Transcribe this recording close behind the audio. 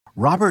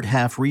Robert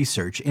Half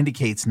research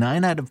indicates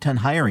 9 out of 10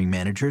 hiring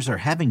managers are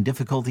having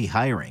difficulty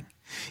hiring.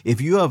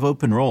 If you have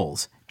open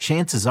roles,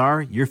 chances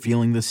are you're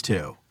feeling this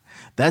too.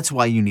 That's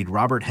why you need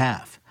Robert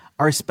Half.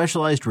 Our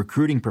specialized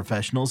recruiting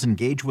professionals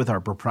engage with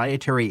our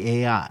proprietary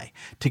AI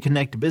to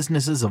connect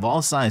businesses of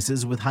all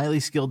sizes with highly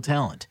skilled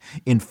talent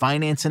in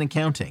finance and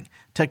accounting,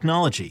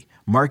 technology,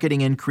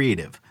 marketing and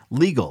creative,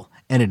 legal,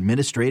 and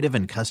administrative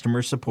and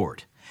customer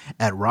support.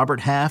 At Robert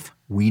Half,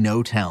 we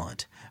know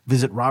talent.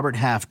 Visit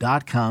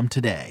roberthalf.com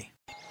today.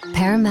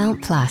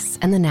 Paramount Plus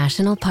and the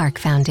National Park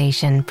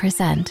Foundation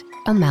present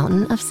A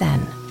Mountain of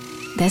Zen.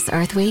 This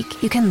Earth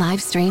Week, you can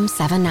live stream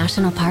 7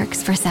 national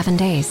parks for 7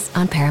 days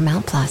on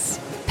Paramount Plus.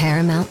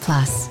 Paramount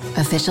Plus,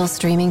 official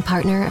streaming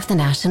partner of the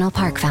National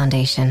Park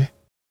Foundation.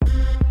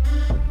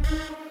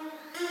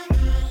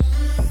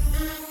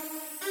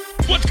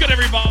 What's good,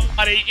 everybody?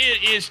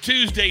 It is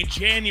Tuesday,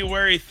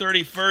 January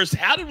 31st.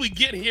 How did we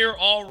get here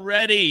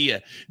already?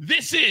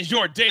 This is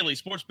your daily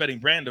sports betting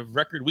brand of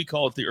record. We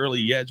call it the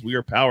Early Edge. We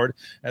are powered,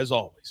 as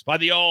always, by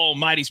the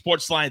almighty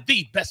Sportsline,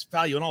 the best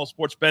value in all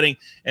sports betting,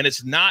 and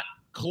it's not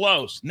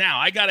close. Now,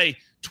 I got a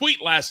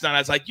tweet last night. I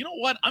was like, you know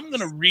what? I'm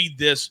going to read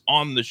this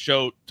on the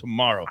show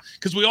tomorrow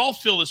because we all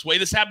feel this way.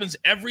 This happens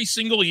every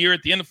single year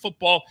at the end of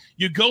football.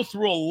 You go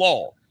through a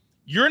lull.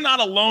 You're not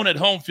alone at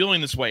home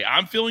feeling this way.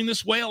 I'm feeling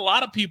this way. A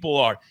lot of people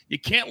are. You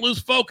can't lose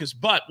focus.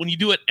 But when you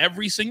do it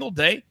every single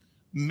day,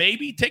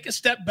 maybe take a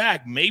step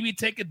back. Maybe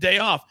take a day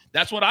off.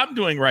 That's what I'm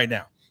doing right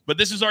now. But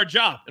this is our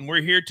job, and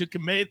we're here to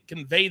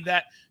convey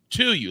that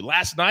to you.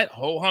 Last night,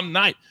 ho-hum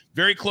night.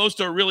 Very close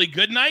to a really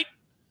good night.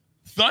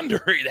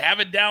 Thunder have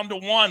it down to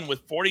 1 with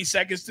 40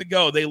 seconds to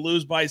go. They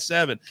lose by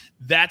 7.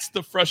 That's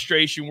the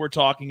frustration we're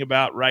talking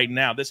about right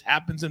now. This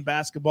happens in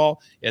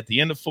basketball at the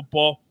end of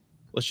football.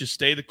 Let's just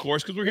stay the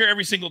course because we're here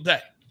every single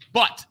day.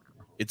 But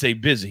it's a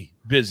busy,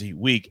 busy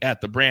week at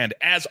the brand.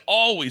 As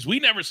always, we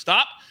never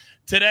stop.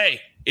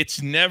 Today,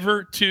 it's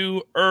never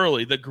too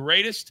early. The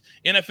greatest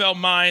NFL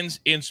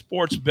minds in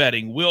sports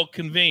betting will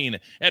convene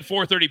at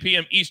 4:30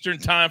 p.m. Eastern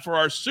time for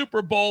our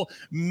Super Bowl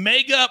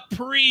mega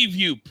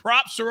preview.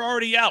 Props are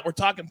already out. We're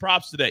talking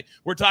props today.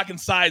 We're talking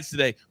sides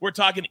today. We're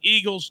talking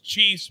Eagles,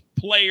 Chiefs,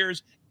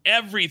 players,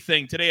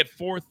 everything today at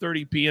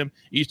 4:30 p.m.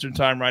 Eastern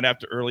time, right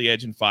after Early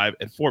Edge and 5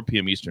 at 4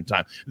 p.m. Eastern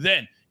time.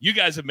 Then you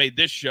guys have made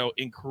this show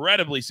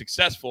incredibly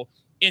successful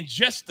in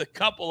just a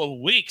couple of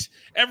weeks.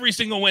 Every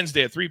single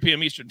Wednesday at 3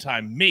 p.m. Eastern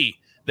time, me,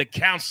 the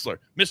counselor,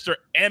 Mr.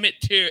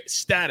 Amateur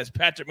Status,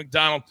 Patrick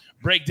McDonald,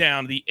 break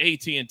down the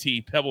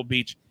AT&T Pebble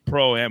Beach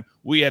Pro-Am.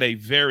 We had a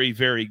very,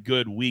 very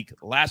good week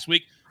last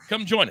week.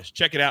 Come join us.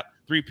 Check it out,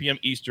 3 p.m.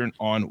 Eastern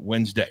on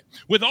Wednesday.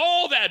 With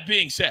all that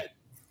being said,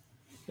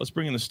 let's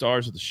bring in the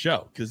stars of the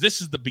show because this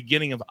is the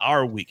beginning of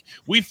our week.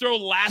 We throw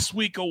last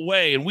week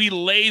away and we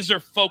laser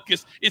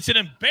focus. It's an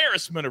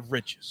embarrassment of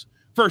riches.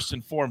 First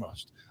and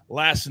foremost,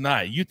 last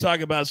night, you talk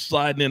about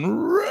sliding in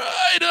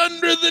right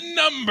under the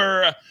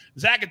number.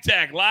 Zach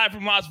Attack, live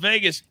from Las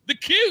Vegas. The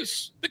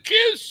Cuse.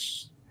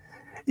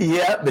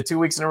 Yeah, the 2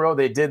 weeks in a row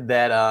they did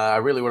that. I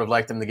really would have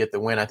liked them to get the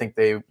win. I think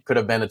they could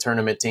have been a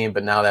tournament team,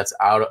 but now that's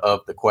out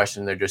of the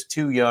question. They're just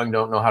too young,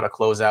 don't know how to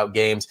close out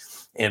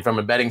games. And from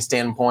a betting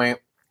standpoint,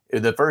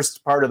 the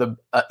first part of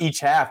each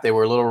half, they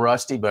were a little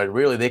rusty, but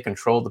really they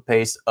controlled the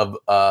pace of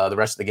the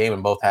rest of the game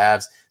in both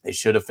halves. They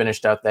should have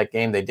finished out that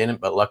game. They didn't,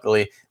 but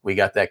luckily we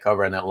got that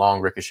cover and that long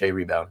ricochet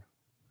rebound.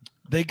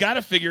 They got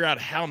to figure out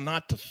how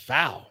not to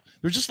foul.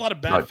 There's just a lot of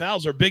bad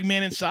fouls. Our big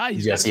man inside.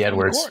 He's Jesse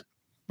Edwards. Court,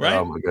 right?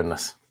 Oh, my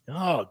goodness.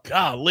 Oh,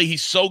 golly.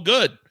 He's so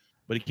good,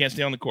 but he can't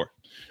stay on the court.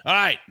 All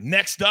right.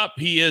 Next up,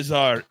 he is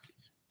our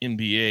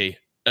NBA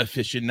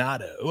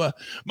aficionado.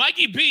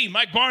 Mikey B.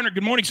 Mike Barner.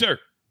 Good morning, sir.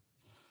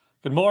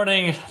 Good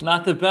morning.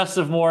 Not the best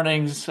of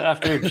mornings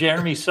after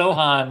Jeremy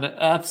Sohan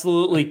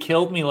absolutely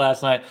killed me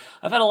last night.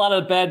 I've had a lot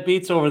of bad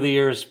beats over the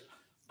years,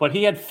 but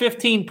he had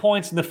 15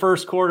 points in the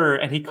first quarter,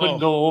 and he couldn't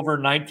go over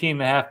 19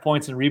 and a half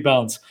points in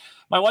rebounds.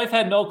 My wife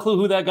had no clue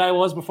who that guy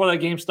was before that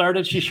game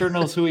started. She sure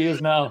knows who he is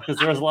now because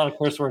there was a lot of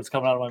curse words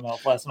coming out of my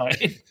mouth last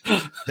night.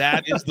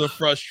 That is the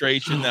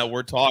frustration that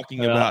we're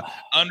talking about.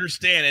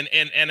 Understand,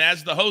 and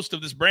as the host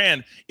of this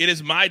brand, it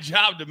is my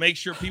job to make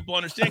sure people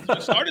understand. Because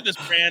we started this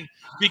brand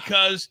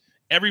because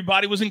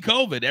everybody was in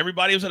COVID.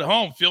 Everybody was at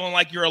home feeling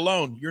like you're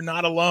alone. You're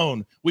not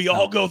alone. We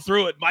all go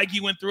through it.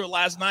 Mikey went through it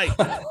last night.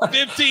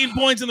 15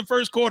 points in the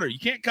first quarter. You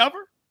can't cover?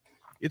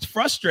 It's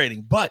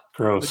frustrating, but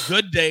the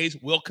good days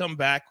will come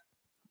back.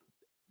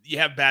 You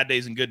have bad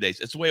days and good days.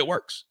 It's the way it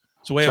works.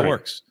 It's the way it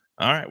works.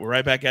 All right, we're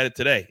right back at it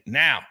today.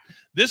 Now,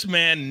 this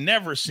man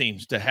never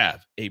seems to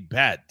have a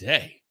bad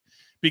day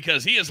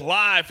because he is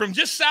live from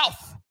just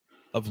south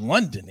of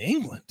London,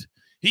 England.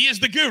 He is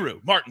the guru,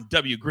 Martin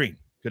W. Green.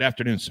 Good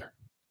afternoon, sir.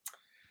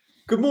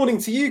 Good morning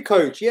to you,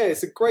 Coach. Yeah,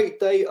 it's a great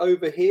day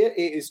over here.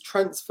 It is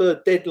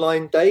transfer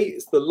deadline day.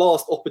 It's the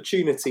last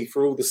opportunity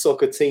for all the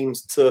soccer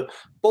teams to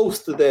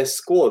bolster their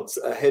squads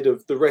ahead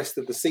of the rest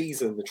of the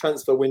season. The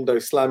transfer window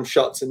slams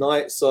shut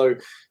tonight, so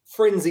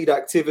frenzied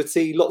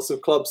activity, lots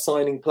of clubs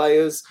signing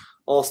players.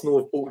 Arsenal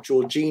have bought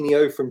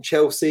Jorginho from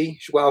Chelsea.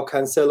 Joao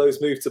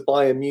Cancelo's moved to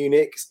Bayern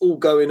Munich. It's all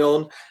going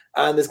on.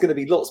 And there's going to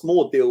be lots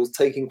more deals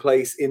taking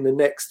place in the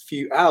next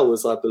few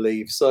hours, I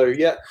believe. So,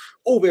 yeah,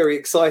 all very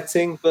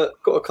exciting, but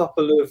got a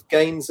couple of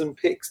games and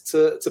picks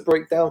to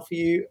break down for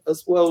you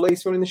as well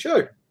later on in the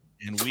show.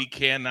 And we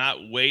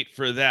cannot wait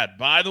for that.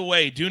 By the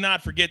way, do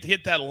not forget to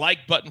hit that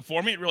like button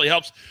for me. It really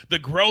helps the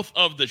growth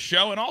of the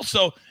show. And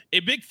also,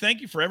 a big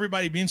thank you for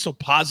everybody being so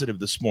positive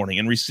this morning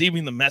and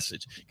receiving the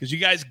message, because you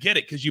guys get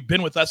it, because you've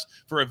been with us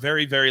for a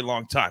very, very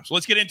long time. So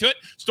let's get into it.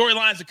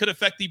 Storylines that could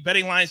affect the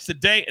betting lines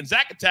today. And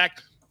Zach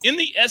Attack, in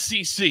the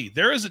SEC,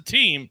 there is a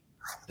team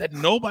that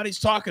nobody's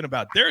talking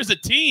about. There is a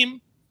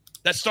team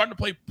that's starting to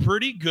play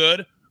pretty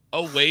good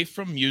away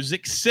from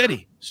Music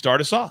City.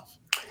 Start us off.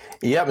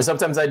 Yeah, but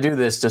sometimes I do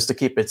this just to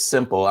keep it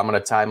simple. I'm going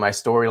to tie my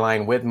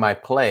storyline with my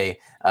play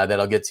that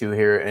I'll get to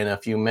here in a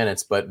few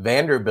minutes. But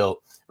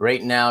Vanderbilt,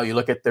 right now, you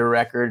look at their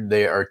record,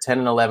 they are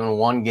 10-11,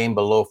 one game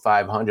below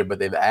 500, but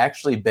they've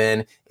actually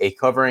been a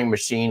covering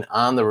machine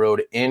on the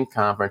road in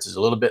conferences,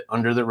 a little bit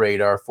under the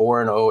radar,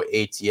 4-0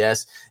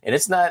 ATS. And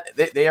it's not,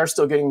 they are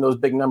still getting those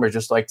big numbers,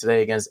 just like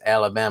today against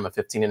Alabama,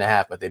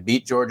 15.5, but they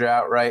beat Georgia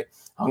outright,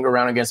 hung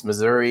around against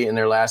Missouri in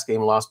their last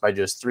game, lost by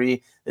just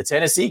 3. The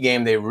Tennessee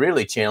game, they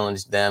really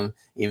challenged them,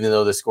 even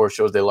though the score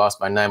shows they lost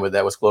by 9, but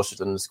that was closer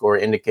than the score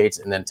indicates.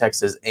 And then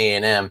Texas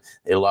A&M,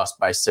 they lost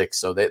by 6.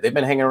 So they've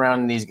been hanging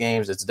around in these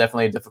games. It's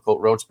definitely a difficult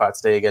road spot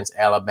today against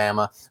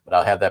Alabama, but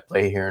I'll have that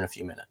play here in a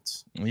few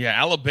minutes. Yeah,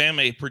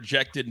 Alabama, a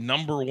projected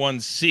number 1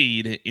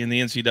 seed in the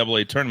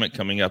NCAA tournament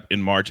coming up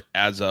in March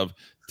as of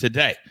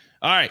today.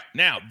 All right,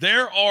 now,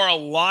 there are a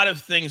lot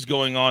of things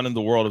going on in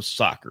the world of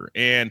soccer,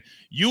 and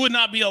you would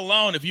not be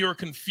alone if you were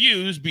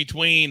confused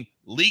between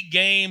league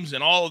games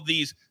and all of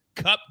these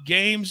cup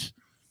games.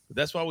 But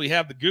that's why we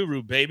have the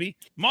guru, baby.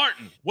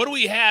 Martin, what do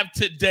we have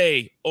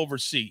today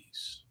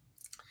overseas?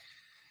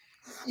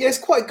 Yeah, it's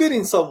quite good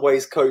in some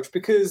ways, Coach,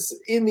 because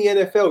in the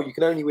NFL, you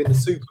can only win the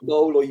Super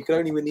Bowl or you can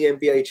only win the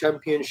NBA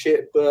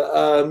championship. But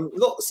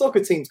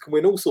soccer teams can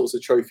win all sorts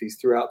of trophies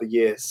throughout the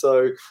year.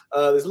 So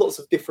there's lots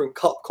of different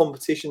cup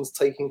competitions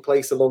taking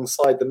place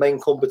alongside the main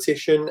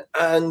competition.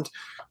 And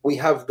we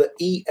have the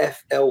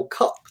EFL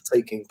Cup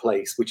taking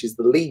place, which is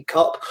the League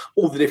Cup.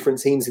 All the different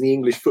teams in the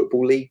English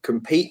Football League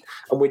compete.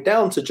 And we're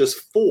down to just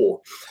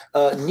 4.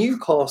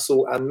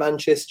 Newcastle and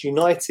Manchester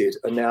United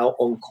are now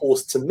on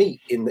course to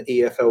meet in the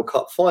EFL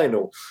Cup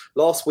final.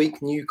 Last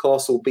week,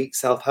 Newcastle beat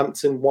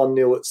Southampton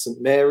 1-0 at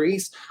St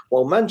Mary's,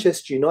 while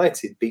Manchester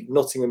United beat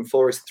Nottingham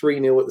Forest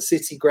 3-0 at the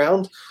City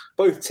Ground.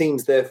 Both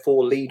teams,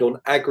 therefore, lead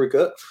on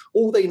aggregate.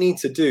 All they need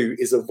to do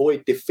is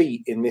avoid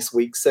defeat in this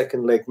week's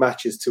second leg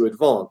matches to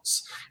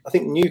advance. I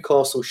think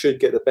Newcastle should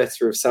get the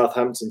better of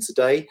Southampton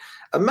today.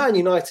 And Man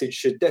United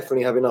should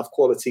definitely have enough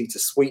quality to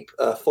sweep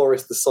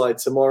Forest aside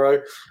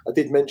tomorrow. I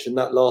did mention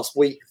that last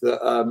week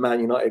that Man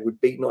United would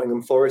beat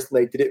Nottingham Forest, and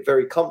they did it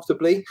very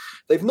comfortably.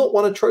 They've not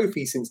won a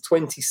trophy since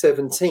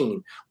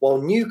 2017,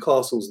 while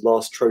Newcastle's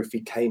last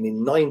trophy came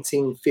in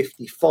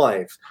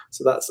 1955.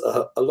 So that's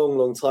a long,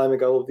 long time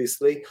ago,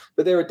 obviously.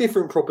 But they're a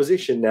different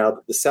proposition now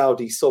that the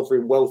Saudi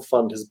Sovereign Wealth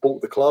Fund has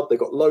bought the club. They've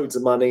got loads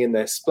of money and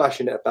they're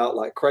splashing it about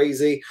like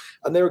crazy.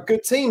 And they're a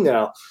good team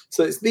now.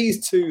 So it's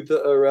these two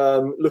that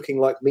are looking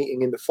like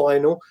meeting in the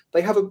final.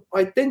 They have an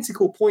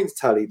identical points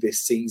tally this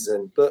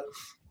season, but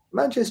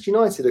Manchester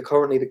United are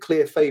currently the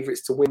clear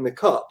favourites to win the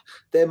cup.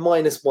 They're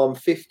minus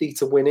 150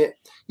 to win it.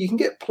 You can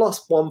get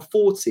plus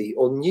 140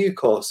 on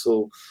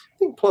Newcastle. I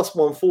think plus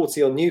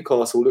 140 on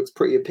Newcastle looks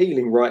pretty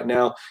appealing right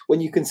now when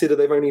you consider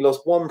they've only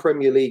lost 1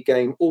 Premier League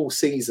game all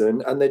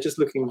season and they're just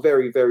looking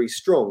very, very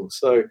strong.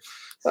 So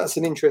that's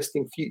an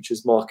interesting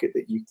futures market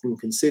that you can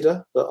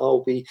consider, but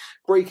I'll be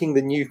breaking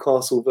the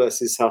Newcastle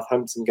versus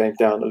Southampton game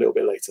down a little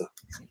bit later.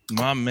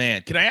 My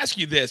man, can I ask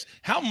you this?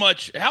 How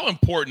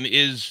important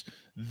is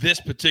this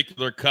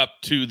particular cup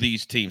to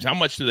these teams? How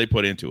much do they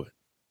put into it?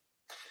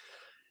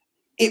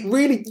 It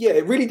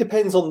really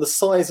depends on the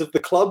size of the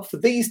club. For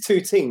these two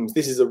teams,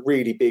 this is a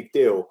really big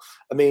deal.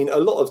 I mean, a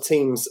lot of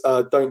teams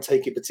don't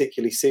take it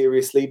particularly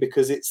seriously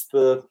because it's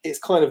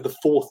kind of the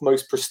 4th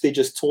most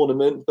prestigious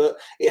tournament, but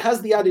it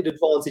has the added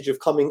advantage of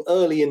coming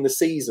early in the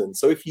season.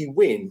 So if you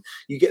win,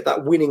 you get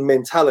that winning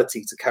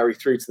mentality to carry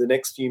through to the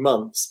next few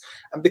months.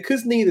 And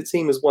because neither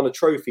team has won a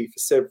trophy for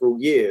several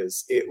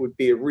years, it would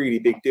be a really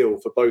big deal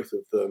for both of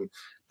them.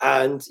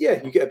 And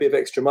yeah, you get a bit of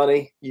extra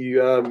money.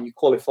 You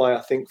qualify,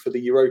 I think, for the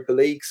Europa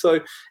League.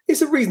 So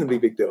it's a reasonably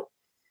big deal.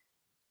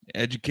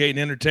 Educate and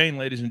entertain,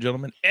 ladies and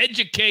gentlemen.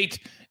 Educate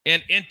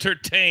and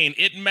entertain.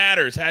 It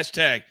matters.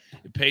 Hashtag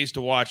it pays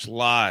to watch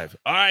live.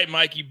 All right,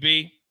 Mikey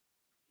B.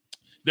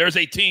 There's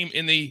a team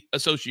in the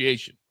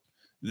association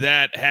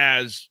that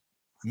has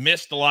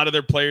missed a lot of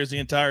their players the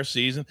entire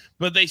season,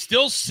 but they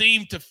still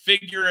seem to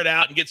figure it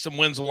out and get some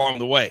wins along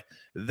the way.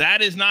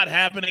 That is not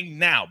happening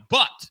now.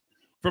 But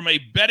from a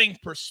betting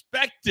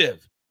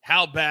perspective,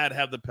 how bad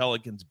have the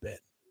Pelicans been?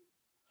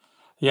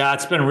 Yeah,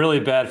 it's been really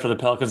bad for the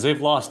Pelicans.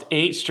 They've lost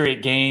 8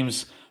 straight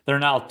games. They're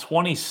now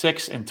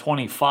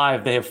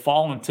 26-25. They have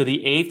fallen to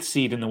the 8th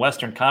seed in the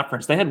Western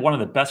Conference. They had one of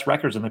the best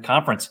records in the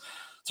conference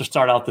to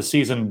start out the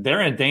season.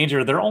 They're in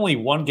danger. They're only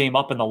one game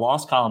up in the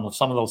loss column of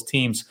some of those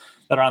teams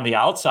that are on the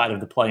outside of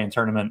the play-in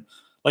tournament.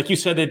 Like you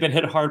said, they've been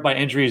hit hard by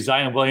injuries.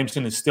 Zion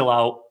Williamson is still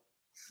out.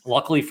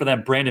 Luckily for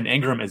them, Brandon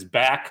Ingram is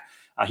back.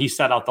 He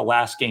sat out the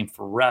last game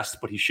for rest,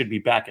 but he should be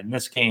back in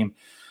this game.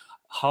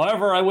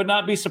 However, I would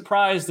not be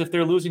surprised if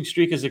their losing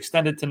streak is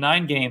extended to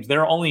 9 games.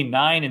 They're only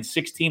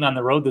 9-16 on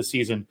the road this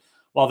season,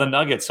 while the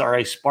Nuggets are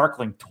a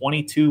sparkling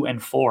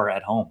 22-4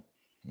 at home.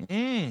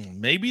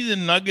 Maybe the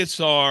Nuggets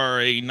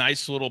are a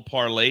nice little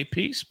parlay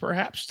piece,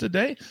 perhaps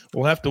today.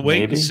 We'll have to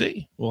wait and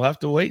see. All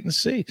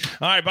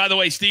right. By the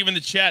way, Steve in the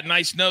chat,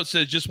 nice note,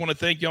 says, just want to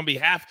thank you on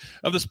behalf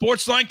of the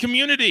Sportsline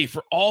community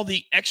for all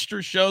the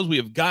extra shows we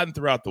have gotten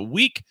throughout the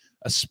week,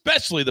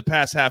 especially the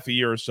past half a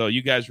year or so.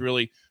 You guys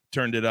really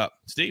turned it up.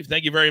 Steve,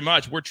 thank you very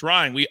much. We're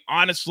trying. We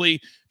honestly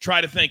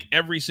try to think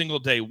every single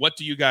day, what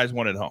do you guys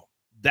want at home?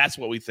 That's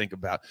what we think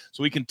about.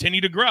 So we continue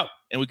to grow,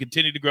 and we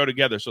continue to grow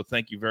together. So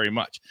thank you very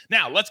much.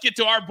 Now, let's get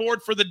to our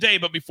board for the day.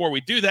 But before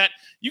we do that,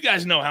 you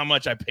guys know how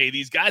much I pay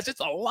these guys. It's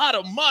a lot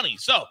of money.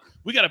 So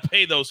we got to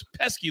pay those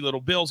pesky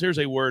little bills. Here's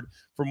a word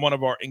from one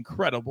of our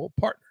incredible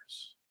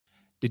partners.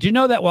 Did you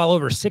know that while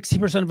over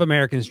 60% of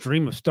Americans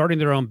dream of starting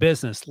their own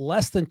business,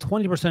 less than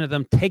 20% of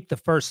them take the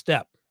first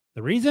step?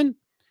 The reason?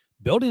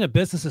 Building a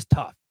business is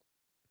tough.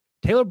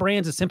 Taylor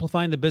Brands is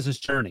simplifying the business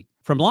journey.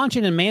 From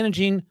launching and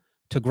managing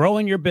to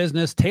growing your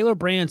business, Taylor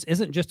Brands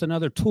isn't just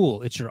another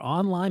tool. It's your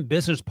online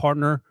business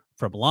partner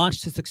from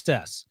launch to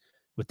success.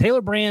 With Taylor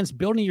Brands,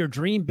 building your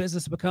dream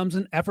business becomes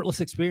an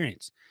effortless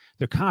experience.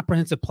 Their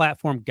comprehensive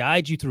platform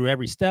guides you through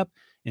every step,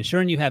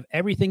 ensuring you have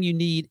everything you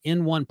need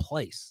in one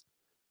place.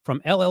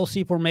 From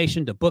LLC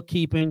formation to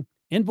bookkeeping,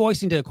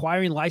 invoicing to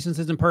acquiring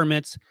licenses and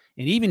permits,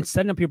 and even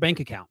setting up your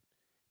bank account,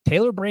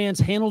 Taylor Brands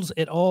handles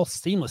it all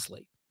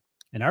seamlessly.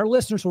 And our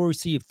listeners will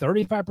receive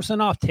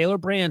 35% off Taylor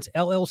Brands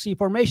LLC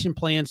formation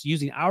plans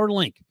using our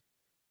link,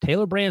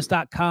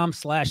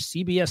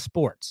 taylorbrands.com/CBS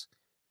Sports.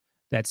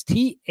 That's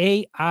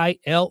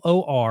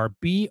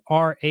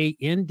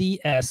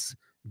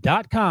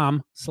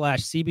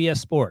TAILORBRANDS.com/CBS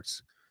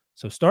Sports.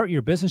 So start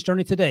your business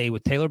journey today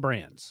with Taylor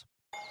Brands.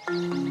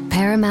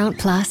 Paramount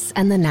Plus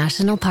and the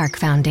National Park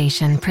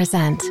Foundation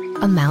present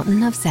A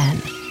Mountain of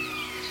Zen.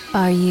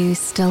 Are you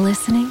still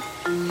listening?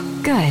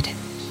 Good.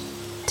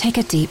 Take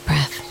a deep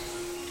breath.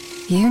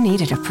 You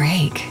needed a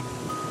break.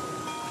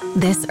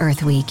 This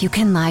Earth Week, you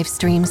can live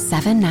stream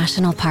 7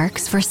 national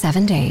parks for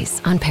 7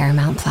 days on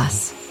Paramount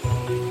Plus.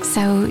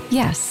 So,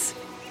 yes,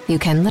 you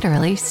can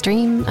literally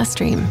stream a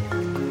stream.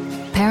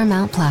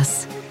 Paramount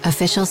Plus,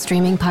 official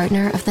streaming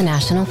partner of the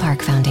National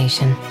Park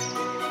Foundation.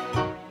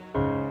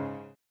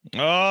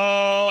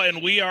 Oh,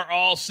 and we are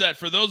all set.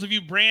 For those of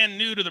you brand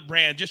new to the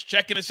brand, just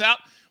checking us out,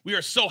 we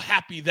are so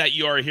happy that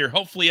you are here.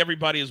 Hopefully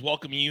everybody is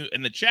welcoming you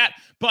in the chat.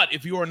 But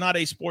if you are not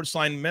a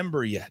Sportsline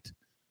member yet,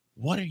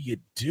 what are you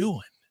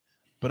doing?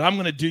 But I'm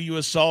going to do you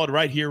a solid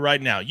right here,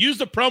 right now. Use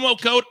the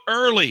promo code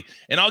EARLY,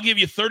 and I'll give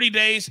you 30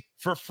 days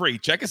for free.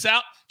 Check us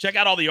out. Check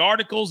out all the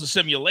articles, the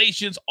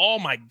simulations, all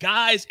my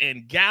guys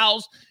and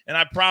gals. And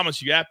I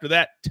promise you, after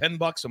that,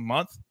 $10 a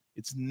month,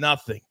 it's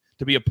nothing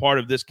to be a part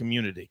of this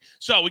community.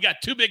 So we got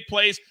 2 big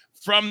plays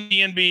from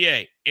the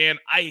NBA. And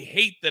I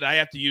hate that I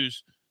have to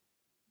use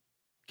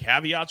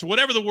caveats or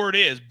whatever the word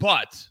is,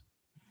 but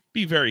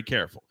be very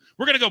careful.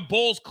 We're going to go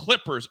Bulls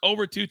Clippers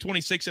over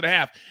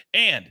 226.5.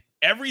 And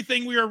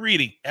everything we are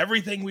reading,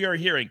 everything we are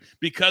hearing,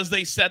 because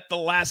they set the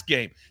last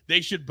game,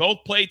 they should both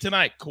play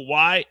tonight,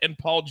 Kawhi and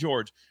Paul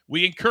George.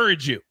 We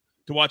encourage you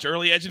to watch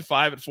Early Edge at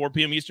 5 at 4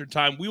 p.m. Eastern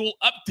time. We will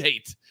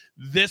update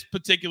this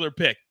particular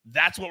pick.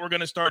 That's what we're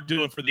going to start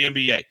doing for the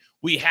NBA.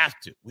 We have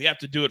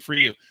to do it for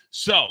you.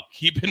 So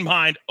keep in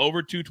mind,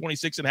 over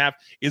 226.5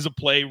 is a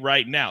play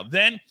right now.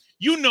 Then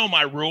you know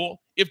my rule.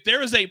 If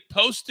there is a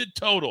posted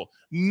total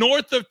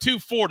north of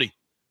 240,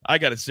 I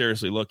got to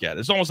seriously look at it.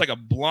 It's almost like a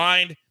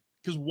blind,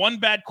 because one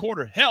bad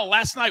quarter. Hell,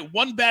 last night,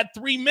 one bad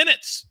 3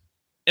 minutes,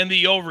 and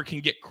the over can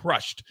get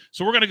crushed.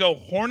 So we're going to go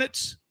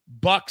Hornets,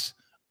 Bucks,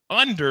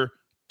 under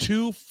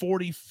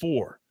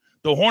 244.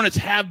 The Hornets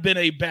have been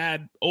a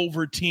bad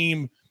over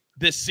team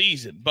this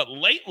season, but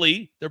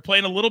lately they're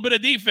playing a little bit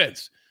of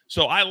defense.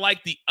 So I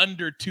like the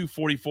under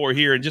 244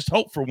 here and just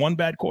hope for one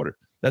bad quarter.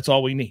 That's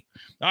all we need.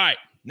 All right.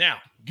 Now,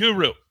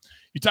 Guru,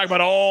 you talk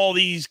about all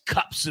these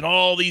cups and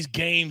all these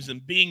games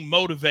and being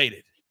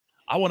motivated.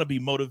 I want to be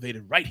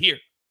motivated right here,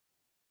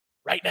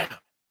 right now.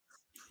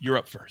 You're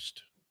up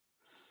first.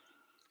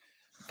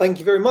 Thank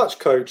you very much,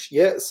 Coach.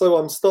 Yeah, so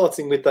I'm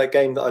starting with that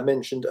game that I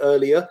mentioned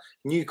earlier.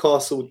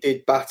 Newcastle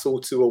did battle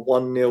to a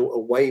 1-0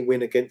 away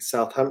win against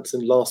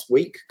Southampton last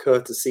week,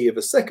 courtesy of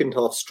a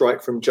second-half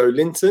strike from Joe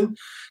Linton.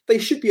 They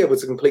should be able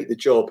to complete the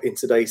job in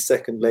today's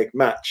second-leg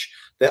match.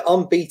 They're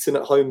unbeaten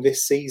at home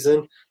this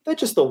season. They're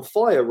just on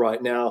fire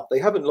right now. They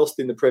haven't lost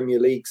in the Premier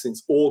League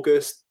since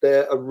August.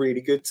 They're a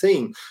really good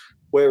team.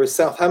 Whereas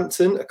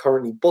Southampton are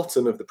currently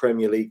bottom of the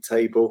Premier League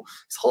table,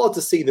 it's hard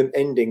to see them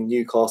ending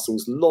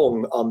Newcastle's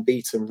long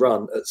unbeaten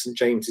run at St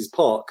James's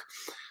Park.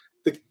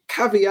 The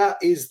caveat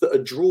is that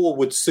a draw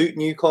would suit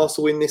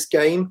Newcastle in this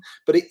game,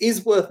 but it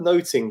is worth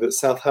noting that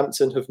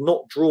Southampton have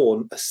not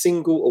drawn a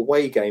single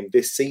away game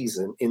this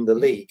season in the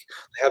league.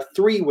 They have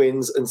 3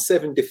 wins and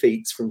 7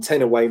 defeats from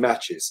 10 away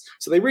matches,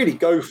 so they really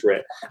go for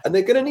it. And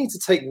they're going to need to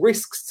take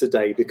risks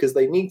today because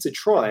they need to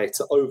try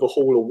to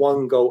overhaul a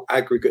 1-goal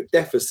aggregate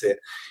deficit.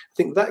 I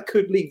think that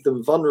could leave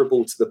them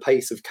vulnerable to the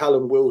pace of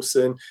Callum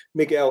Wilson,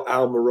 Miguel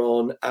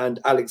Almiron, and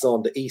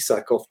Alexander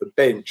Isak off the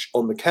bench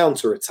on the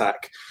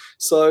counter-attack.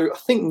 So I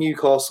think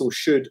Newcastle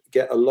should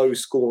get a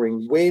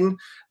low-scoring win.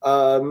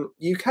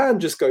 You can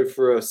just go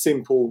for a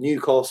simple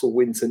Newcastle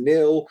win to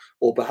 0,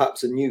 or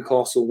perhaps a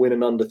Newcastle win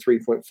and under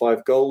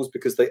 3.5 goals,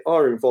 because they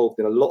are involved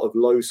in a lot of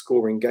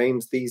low-scoring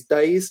games these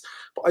days.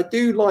 But I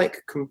do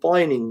like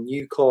combining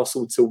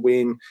Newcastle to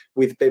win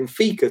with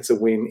Benfica to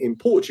win in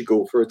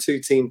Portugal for a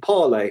 2-team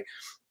parlay.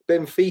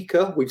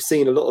 Benfica, we've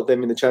seen a lot of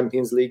them in the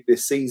Champions League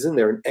this season.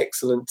 They're an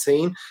excellent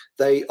team.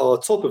 They are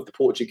top of the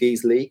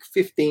Portuguese league,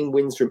 15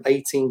 wins from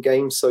 18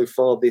 games so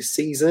far this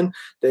season.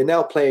 They're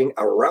now playing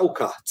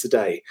Arauca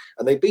today,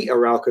 and they beat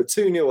Arauca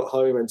 2-0 at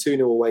home and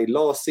 2-0 away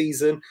last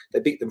season. They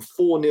beat them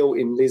 4-0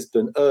 in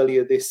Lisbon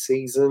earlier this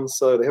season,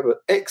 so they have an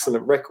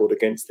excellent record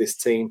against this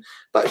team.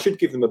 That should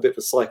give them a bit of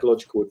a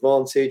psychological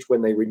advantage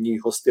when they renew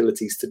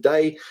hostilities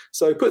today.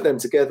 So put them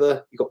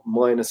together, you've got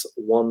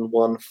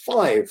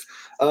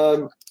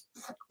 -115.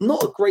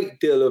 Not a great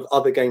deal of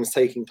other games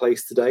taking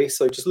place today.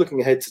 So just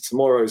looking ahead to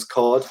tomorrow's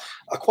card,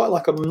 I quite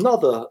like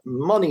another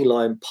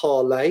moneyline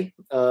parlay.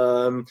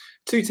 2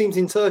 teams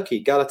in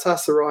Turkey,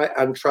 Galatasaray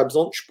and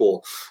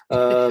Trabzonspor.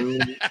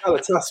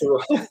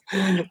 Galatasaray,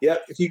 yeah,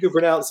 if you can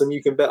pronounce them,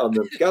 you can bet on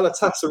them.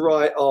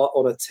 Galatasaray are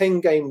on a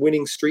 10-game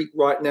winning streak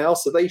right now,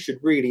 so they should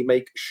really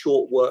make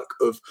short work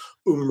of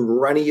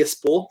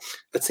Umraniyespor,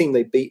 a team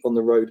they beat on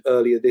the road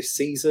earlier this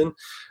season.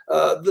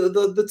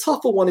 The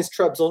tougher one is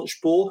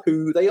Trabzonspor,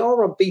 who they are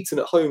unbeaten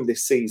at home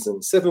this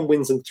season, 7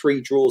 wins and 3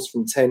 draws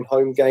from 10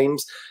 home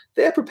games.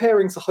 They're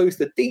preparing to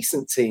host a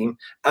decent team,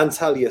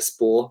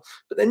 Antalyaspor,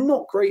 but they're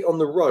not great on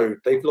the road.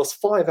 They've lost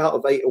 5 out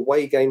of 8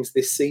 away games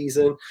this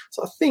season,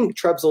 so I think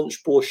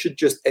Trabzonspor should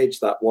just edge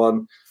that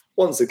one.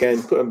 Once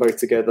again, put them both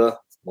together,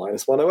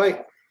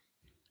 -108.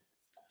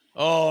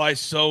 Oh, I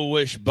so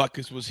wish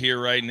Buckus was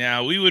here right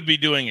now. We would be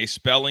doing a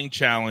spelling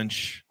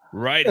challenge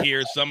right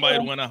here. Somebody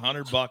would win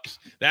 $100.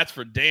 That's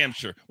for damn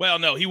sure. Well,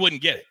 no, he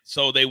wouldn't get it,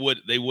 so they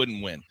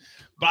wouldn't win.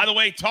 By the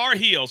way, Tar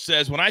Heel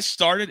says, when I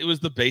started, it was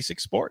the basic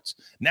sports.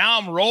 Now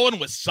I'm rolling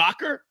with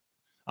soccer.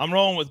 I'm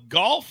rolling with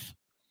golf.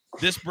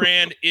 This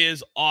brand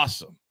is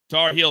awesome.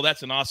 Tar Heel,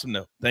 that's an awesome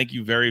note. Thank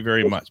you very,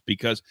 very much,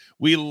 because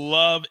we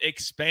love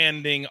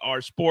expanding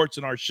our sports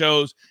and our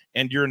shows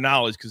and your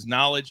knowledge, because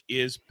knowledge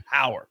is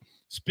power.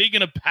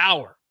 Speaking of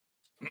power,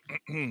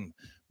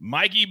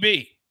 Mikey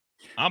B,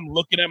 I'm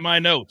looking at my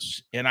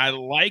notes, and I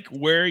like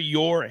where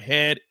your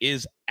head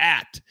is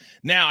at.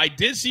 Now, I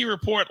did see a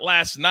report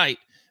last night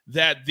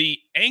that the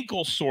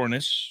ankle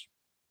soreness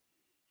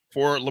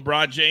for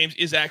LeBron James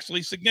is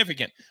actually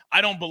significant. I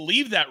don't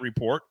believe that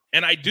report,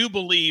 and I do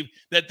believe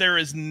that there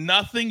is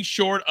nothing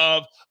short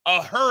of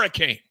a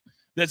hurricane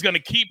that's going to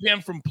keep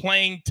him from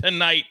playing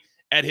tonight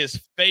at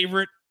his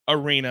favorite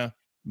arena,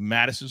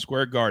 Madison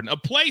Square Garden, a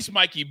place,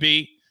 Mikey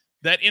B,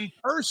 that in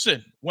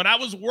person, when I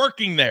was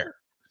working there,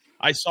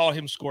 I saw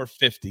him score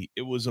 50.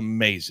 It was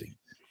amazing.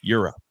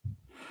 You're up.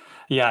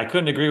 Yeah, I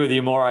couldn't agree with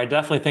you more. I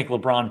definitely think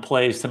LeBron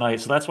plays tonight.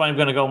 So that's why I'm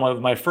going to go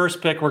with my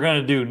first pick. We're going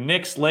to do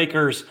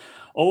Knicks-Lakers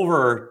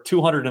over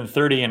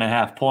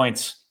 230.5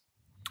 points.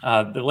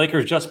 The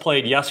Lakers just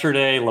played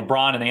yesterday.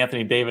 LeBron and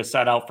Anthony Davis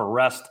sat out for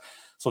rest,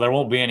 so there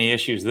won't be any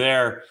issues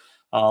there.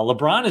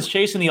 LeBron is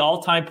chasing the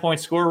all-time point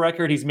scorer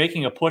record. He's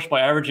making a push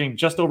by averaging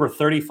just over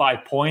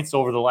 35 points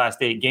over the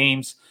last 8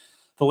 games.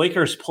 The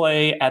Lakers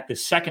play at the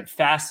second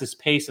fastest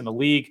pace in the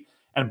league,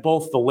 and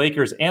both the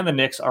Lakers and the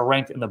Knicks are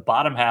ranked in the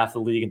bottom half of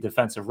the league in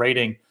defensive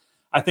rating.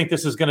 I think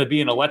this is going to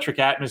be an electric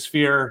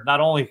atmosphere,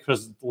 not only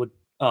because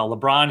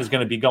LeBron is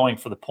going to be going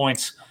for the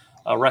points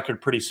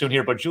record pretty soon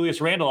here, but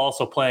Julius Randle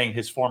also playing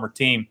his former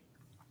team.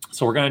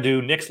 So we're going to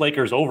do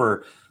Knicks-Lakers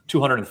over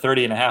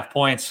 230.5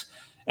 points.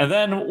 And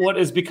then what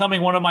is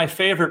becoming one of my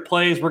favorite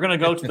plays, we're going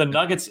to go to the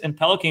Nuggets and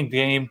Pelican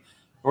game.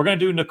 We're going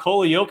to do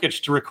Nikola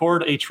Jokic to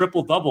record a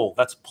triple-double.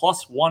 That's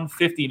plus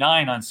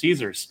 159 on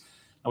Caesars.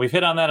 And we've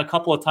hit on that a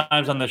couple of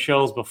times on the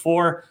shows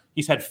before.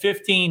 He's had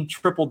 15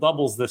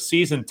 triple-doubles this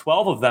season.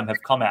 12 of them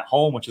have come at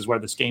home, which is where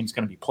this game's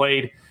going to be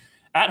played.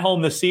 At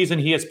home this season,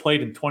 he has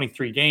played in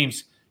 23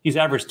 games. He's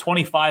averaged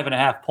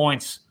 25.5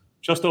 points,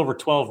 just over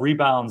 12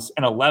 rebounds,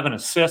 and 11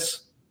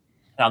 assists.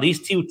 Now,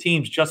 these 2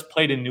 teams just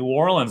played in New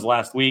Orleans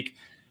last week.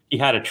 He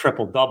had a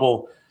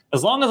triple-double.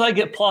 As long as I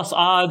get plus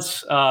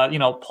odds,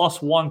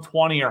 plus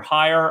 120 or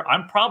higher,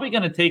 I'm probably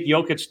going to take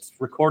Jokic to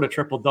record a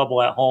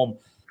triple-double at home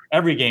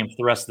every game for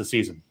the rest of the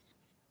season.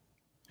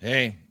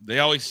 Hey, they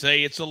always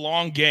say it's a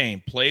long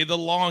game. Play the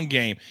long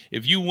game.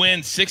 If you win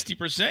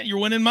 60%, you're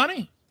winning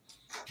money.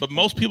 But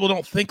most people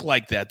don't think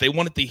like that. They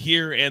want it the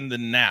here and the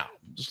now.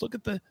 Just look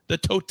at the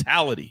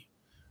totality.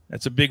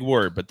 That's a big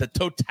word, but the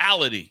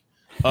totality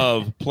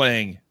of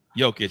playing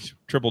Jokic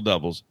triple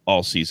doubles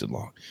all season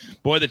long.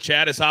 Boy, the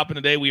chat is hopping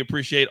today. We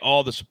appreciate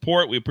all the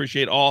support. We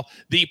appreciate all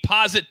the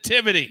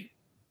positivity.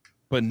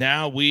 But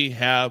now we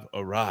have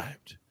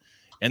arrived.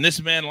 And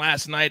this man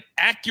last night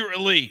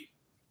accurately,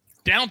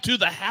 down to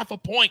the half a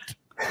point,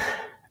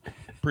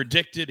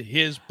 predicted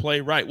his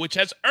play right, which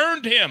has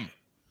earned him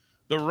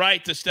the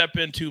right to step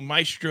into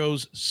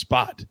Maestro's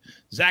spot.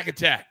 Zach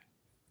Attack,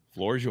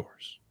 floor is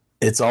yours.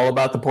 It's all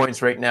about the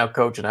points right now,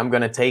 Coach, and I'm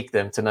going to take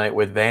them tonight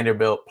with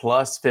Vanderbilt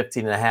plus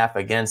 15.5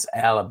 against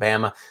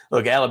Alabama.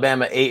 Look,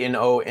 Alabama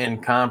 8-0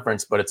 in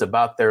conference, but it's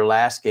about their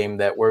last game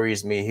that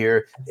worries me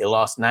here. They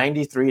lost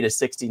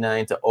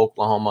 93-69 to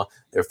Oklahoma,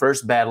 their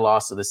first bad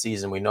loss of the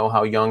season. We know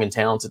how young and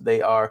talented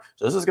they are,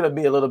 so this is going to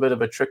be a little bit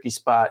of a tricky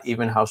spot,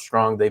 even how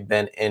strong they've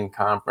been in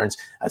conference.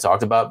 I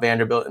talked about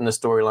Vanderbilt in the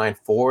storyline,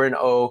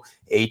 4-0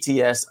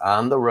 ATS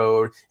on the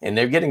road, and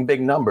they're getting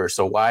big numbers,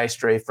 so why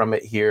stray from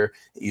it here?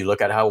 You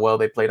look at how well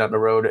they played on the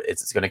road.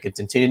 It's going to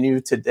continue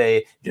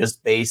today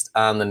just based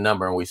on the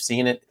number, and we've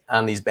seen it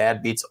on these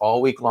bad beats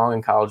all week long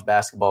in college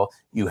basketball.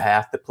 You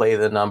have to play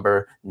the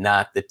number,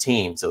 not the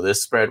team. So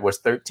this spread was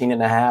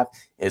 13.5.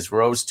 Is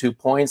rose 2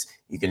 points.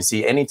 You can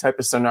see any type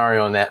of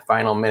scenario in that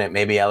final minute.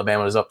 Maybe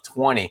Alabama was up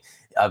 20.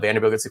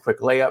 Vanderbilt gets a quick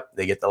layup.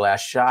 They get the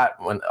last shot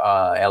when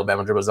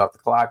Alabama dribbles off the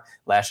clock.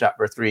 Last shot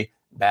for 3.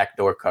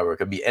 Backdoor cover. It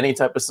could be any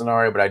type of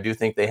scenario, but I do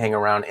think they hang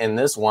around in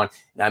this one.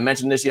 And I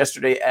mentioned this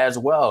yesterday as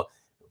well.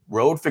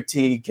 Road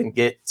fatigue can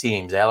get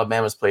teams.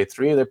 Alabama's played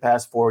 3 of their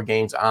past 4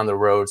 games on the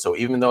road. So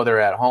even though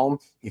they're at home,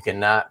 you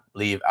cannot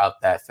leave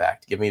out that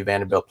fact. Give me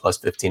Vanderbilt plus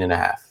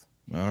 15.5.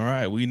 All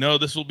right. We know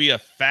this will be a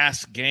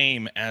fast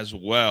game as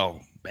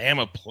well.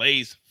 Bama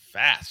plays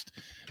fast.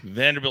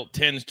 Vanderbilt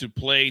tends to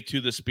play to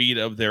the speed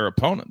of their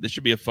opponent. This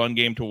should be a fun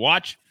game to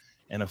watch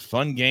and a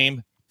fun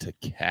game to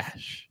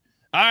cash.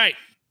 All right.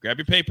 Grab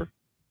your paper.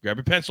 Grab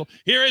your pencil.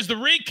 Here is the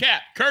recap,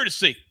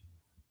 courtesy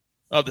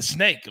of the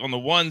Snake on the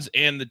 1s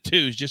and the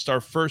 2s. Just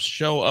our first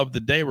show of the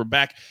day. We're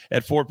back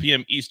at 4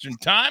 p.m. Eastern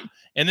time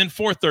and then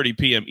 4:30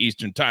 p.m.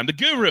 Eastern time. The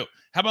Guru,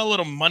 how about a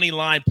little money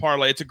line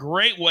parlay? It's a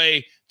great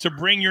way to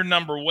bring your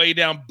number way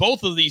down.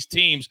 Both of these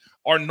teams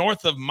are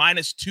north of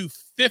minus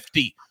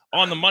 250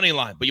 on the money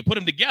line, but you put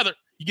them together,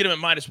 you get them at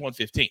minus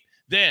 115.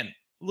 Then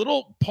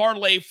little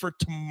parlay for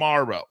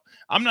tomorrow.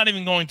 I'm not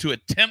even going to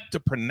attempt to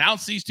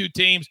pronounce these two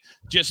teams.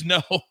 Just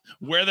know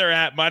where they're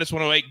at, minus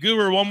 108.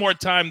 Guru, one more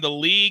time, the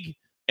league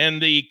and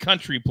the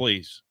country,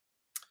 please.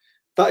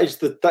 That is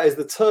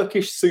the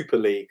Turkish Super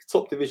League,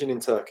 top division in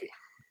Turkey.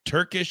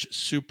 Turkish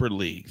Super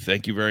League.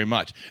 Thank you very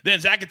much.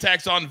 Then Zach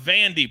Attacks on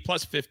Vandy,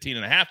 plus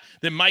 15.5.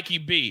 Then Mikey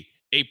B,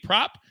 a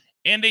prop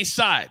and a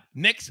side.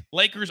 Knicks,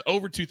 Lakers,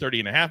 over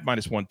 230.5,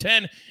 minus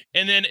 110.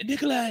 And then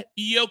Nikola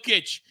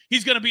Jokic,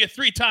 he's going to be a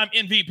 3-time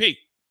MVP.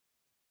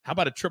 How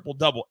about a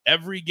triple-double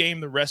every game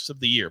the rest of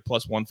the year,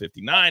 plus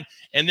 159?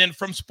 And then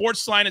from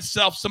Sportsline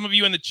itself, some of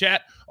you in the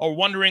chat are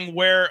wondering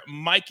where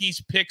Mikey's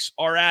picks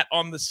are at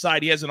on the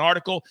site. He has an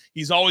article.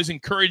 He's always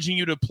encouraging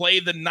you to play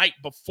the night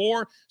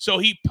before. So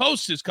he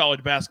posts his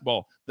college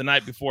basketball the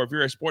night before. If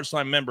you're a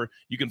Sportsline member,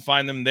 you can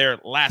find them there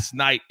last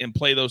night and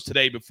play those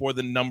today before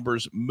the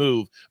numbers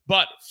move.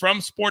 But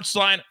from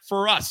Sportsline,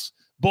 for us,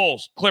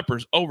 Bulls,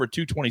 Clippers, over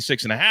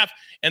 226.5.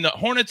 And the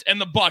Hornets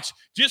and the Bucks,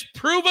 just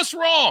prove us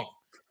wrong.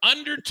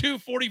 Under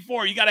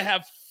 244, you got to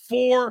have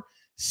 4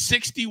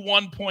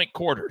 61-point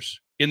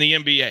quarters in the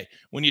NBA.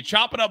 When you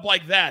chop it up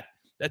like that,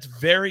 that's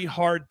very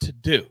hard to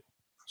do.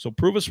 So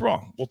prove us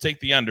wrong. We'll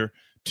take the under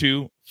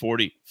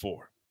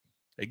 244.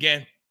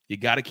 Again, you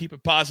got to keep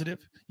it positive.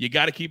 You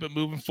got to keep it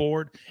moving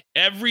forward.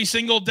 Every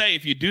single day,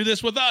 if you do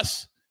this with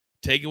us,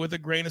 take it with a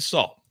grain of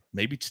salt.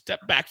 Maybe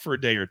step back for a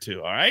day or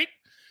two, all right?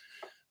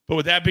 But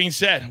with that being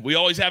said, we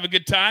always have a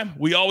good time.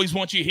 We always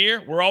want you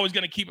here. We're always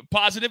going to keep it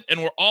positive, and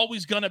we're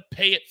always going to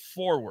pay it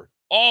forward.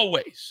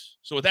 Always.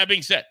 So with that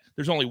being said,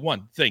 there's only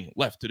one thing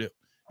left to do.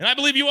 And I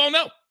believe you all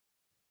know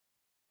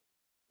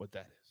what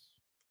that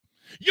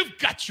is. You've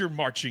got your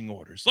marching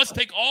orders. Let's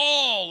take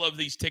all of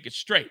these tickets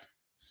straight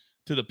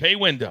to the pay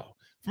window.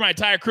 For my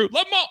entire crew,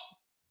 love them all.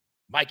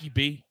 Mikey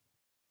B,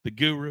 the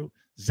Guru,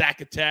 Zach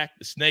Attack,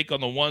 the Snake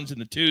on the 1s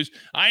and the 2s.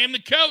 I am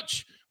the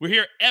coach. We're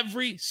here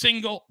every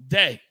single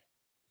day.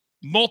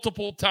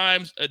 Multiple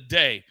times a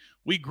day.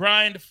 We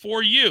grind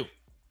for you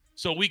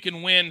so we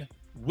can win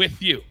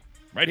with you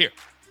right here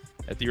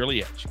at the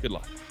Early Edge. Good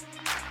luck.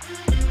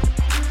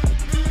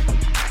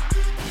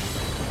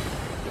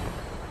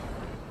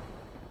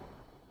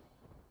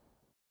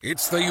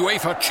 It's the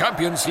UEFA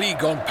Champions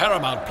League on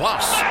Paramount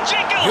Plus.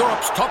 Magical!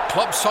 Europe's top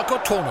club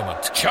soccer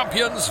tournament.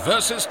 Champions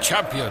versus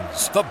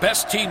champions. The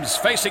best teams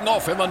facing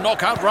off in the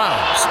knockout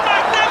rounds.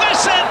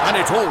 Magnificent! And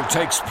it all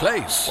takes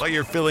place while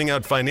you're filling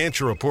out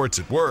financial reports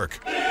at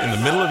work, in the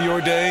middle of your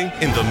day,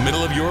 in the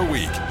middle of your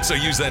week. So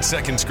use that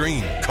second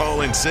screen,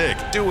 call in sick,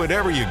 do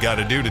whatever you got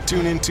to do to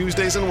tune in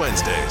Tuesdays and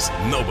Wednesdays.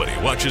 Nobody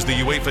watches the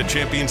UEFA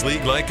Champions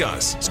League like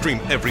us. Stream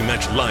every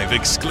match live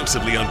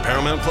exclusively on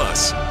Paramount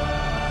Plus.